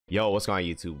Yo, what's going on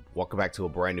YouTube? Welcome back to a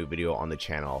brand new video on the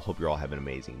channel. Hope you're all having an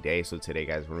amazing day. So today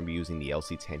guys, we're gonna be using the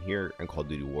LC10 here in Call of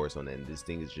Duty Warzone, and this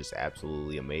thing is just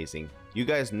absolutely amazing. You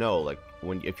guys know, like,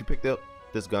 if you picked up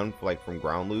this gun from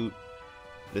ground loot,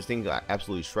 this thing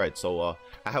absolutely shreds. So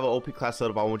I have an OP class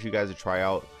setup I want you guys to try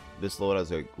out. This loadout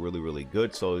is really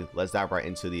good, so let's dive right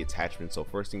into the attachments. So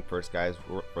first thing first guys,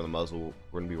 for the muzzle,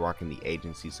 we're gonna be rocking the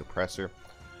agency suppressor.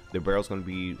 The barrel's gonna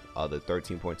be the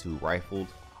 13.2 rifled.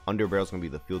 Under barrel is going to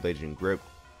be the field agent grip,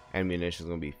 ammunition is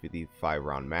going to be 55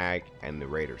 round mag, and the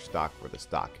Raider stock for the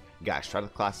stock. Guys, try the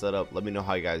class setup. Let me know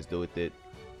how you guys do with it.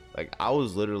 Like, I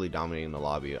was literally dominating the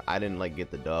lobby. I didn't like get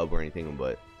the dub or anything,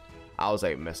 but I was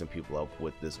like messing people up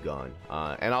with this gun.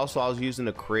 And also I was using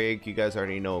the Krig. You guys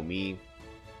already know me.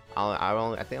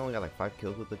 I think I only got like 5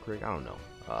 kills with the Krig. I don't know.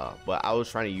 But I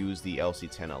was trying to use the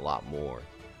LC10 a lot more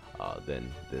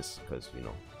than this, because you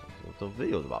know what the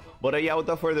video is about. But yeah,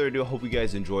 without further ado, I hope you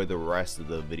guys enjoy the rest of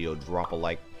the video. Drop a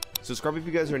like, subscribe if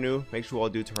you guys are new. Make sure you all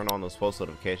do turn on those post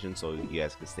notifications so you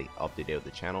guys can stay up to date with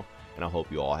the channel. And I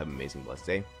hope you all have an amazing blessed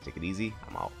day. Take it easy.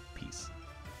 I'm out. Peace.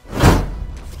 Your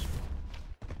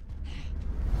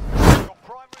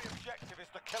primary objective is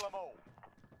to kill them all.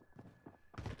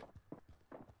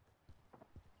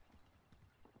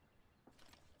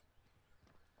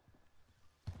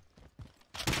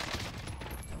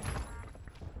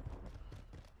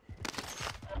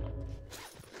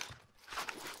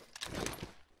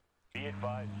 Be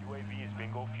advised, UAV is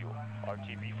bingo fuel.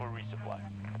 RTB for resupply.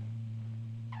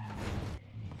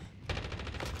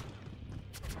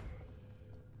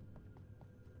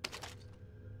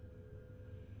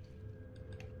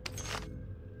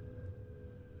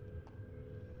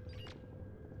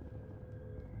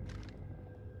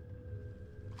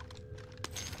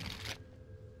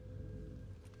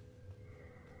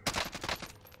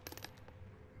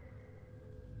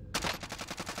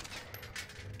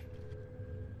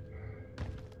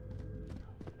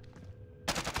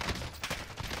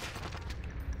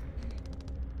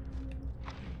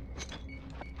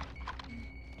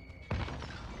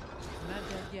 Not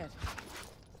dead yet.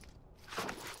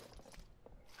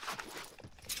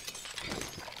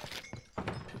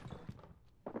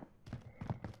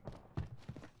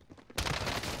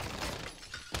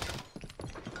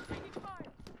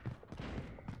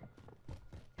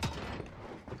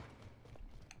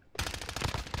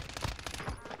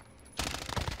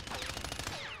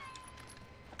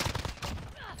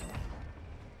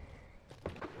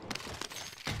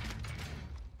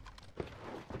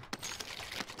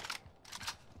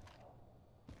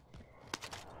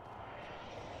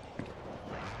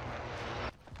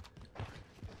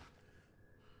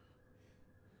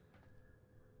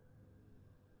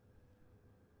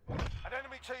 An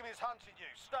enemy team is hunting you.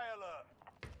 Stay alert.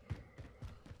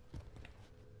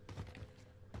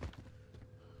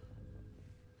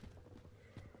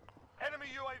 Enemy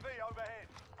UAV overhead.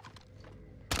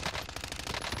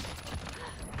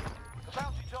 The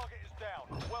bounty target is down.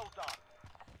 Well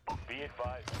done. Be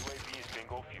advised, UAV is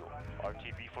bingo fuel.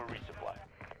 RTB for resupply.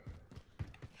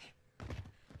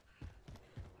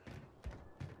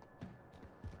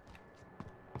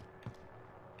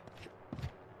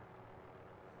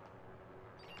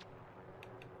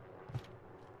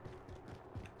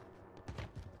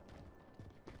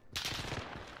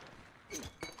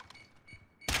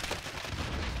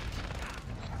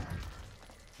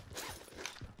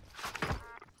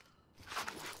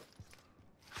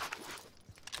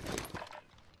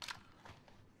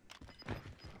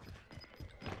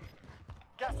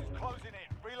 Gas is closing in.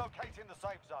 Relocating the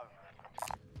safe zone.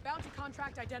 Bounty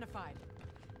contract identified.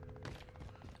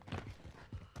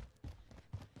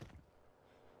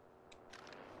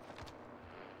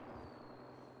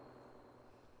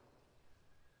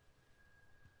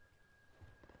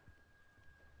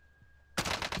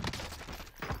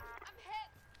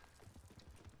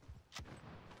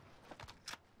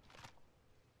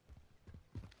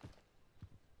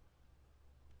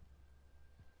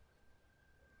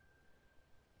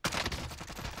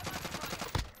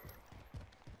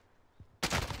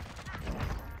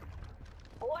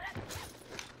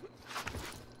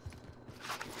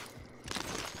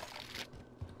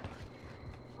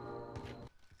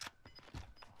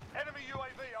 Enemy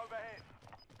UAV overhead.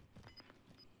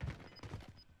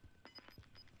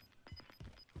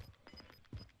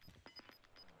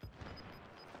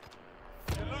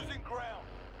 You're losing ground.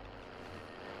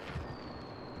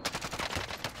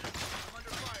 I'm under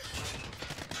fire.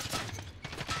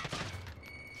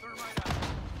 Thermite out.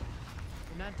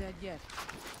 We're not dead yet.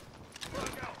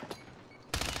 Look out.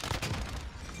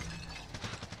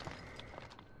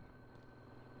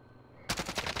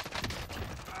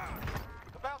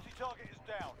 The bounty target is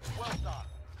down. Well done.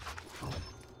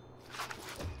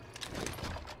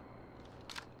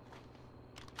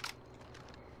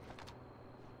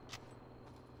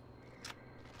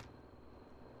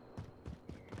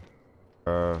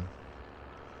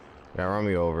 Yeah, run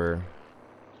me over.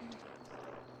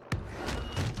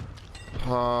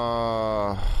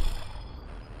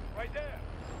 Right there.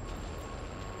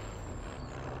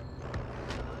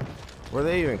 Where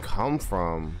they even come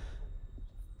from?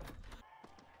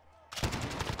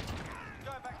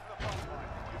 Going back to the front line.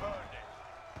 You've earned it.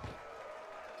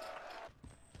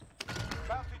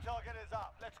 Bounty target is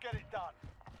up. Let's get it done.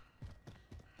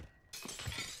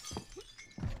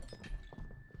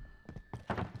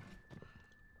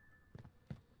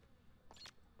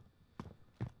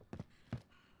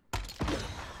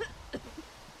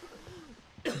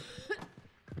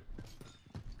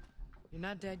 You're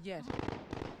not dead yet.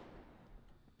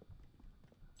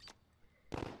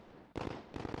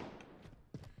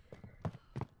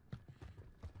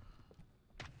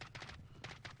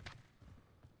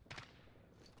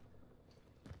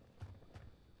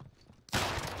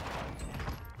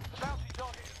 Bounty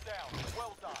target is down.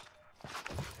 Well done.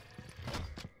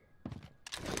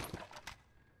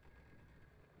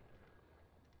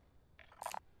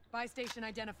 Buy station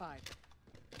identified.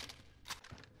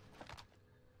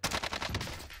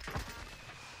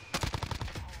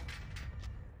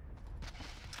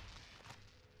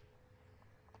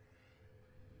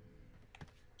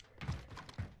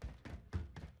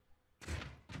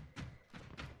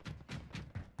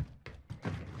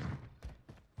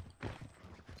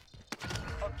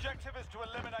 Objective is to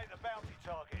eliminate the bounty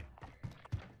target.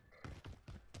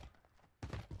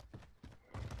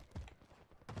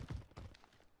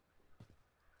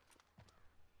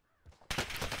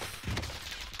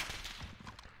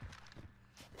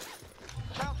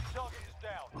 Bounty target is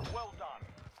down. Well done.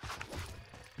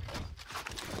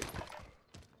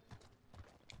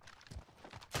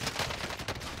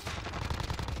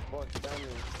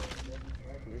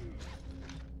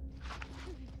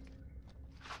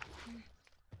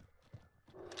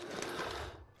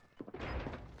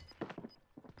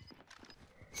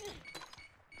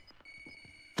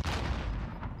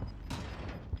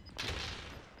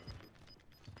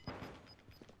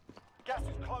 Gas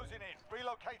is closing in.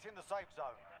 Relocating the safe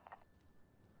zone.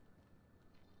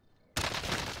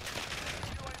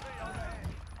 UAV overhead.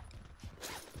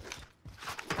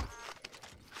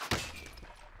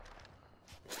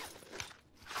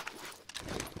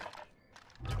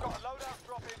 You've got a loadout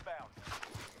drop inbound.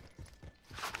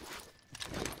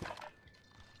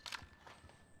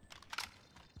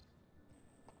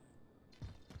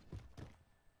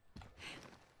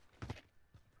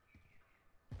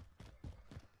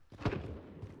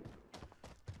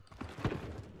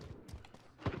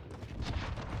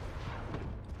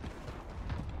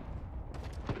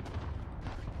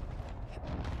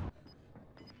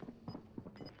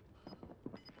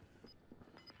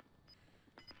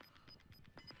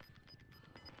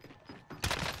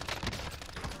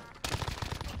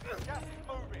 Gas is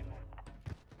moving.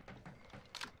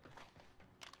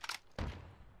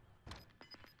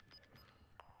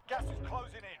 Gas is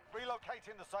closing in.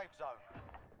 Relocating the safe zone.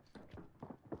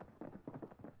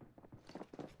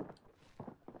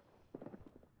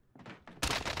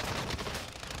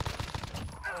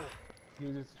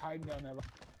 He's just hiding down there. To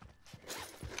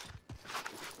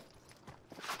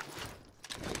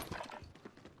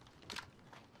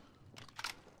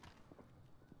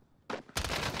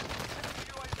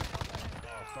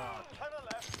the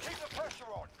left. Keep the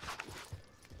pressure on.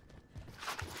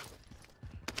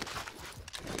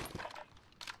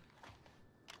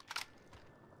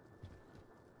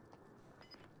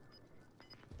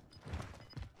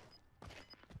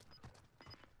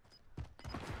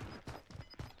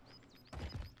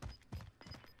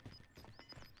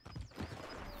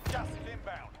 Gas is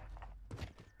inbound.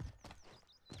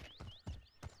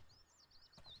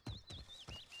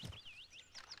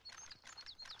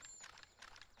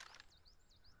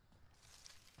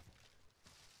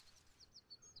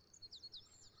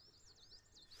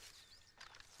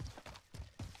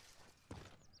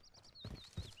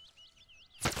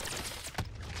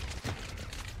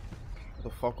 What the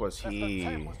fuck was Less than he?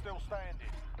 10 was still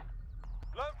standing.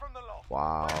 Learn from the loss.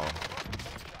 Wow.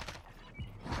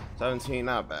 17,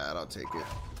 not bad. I'll take it.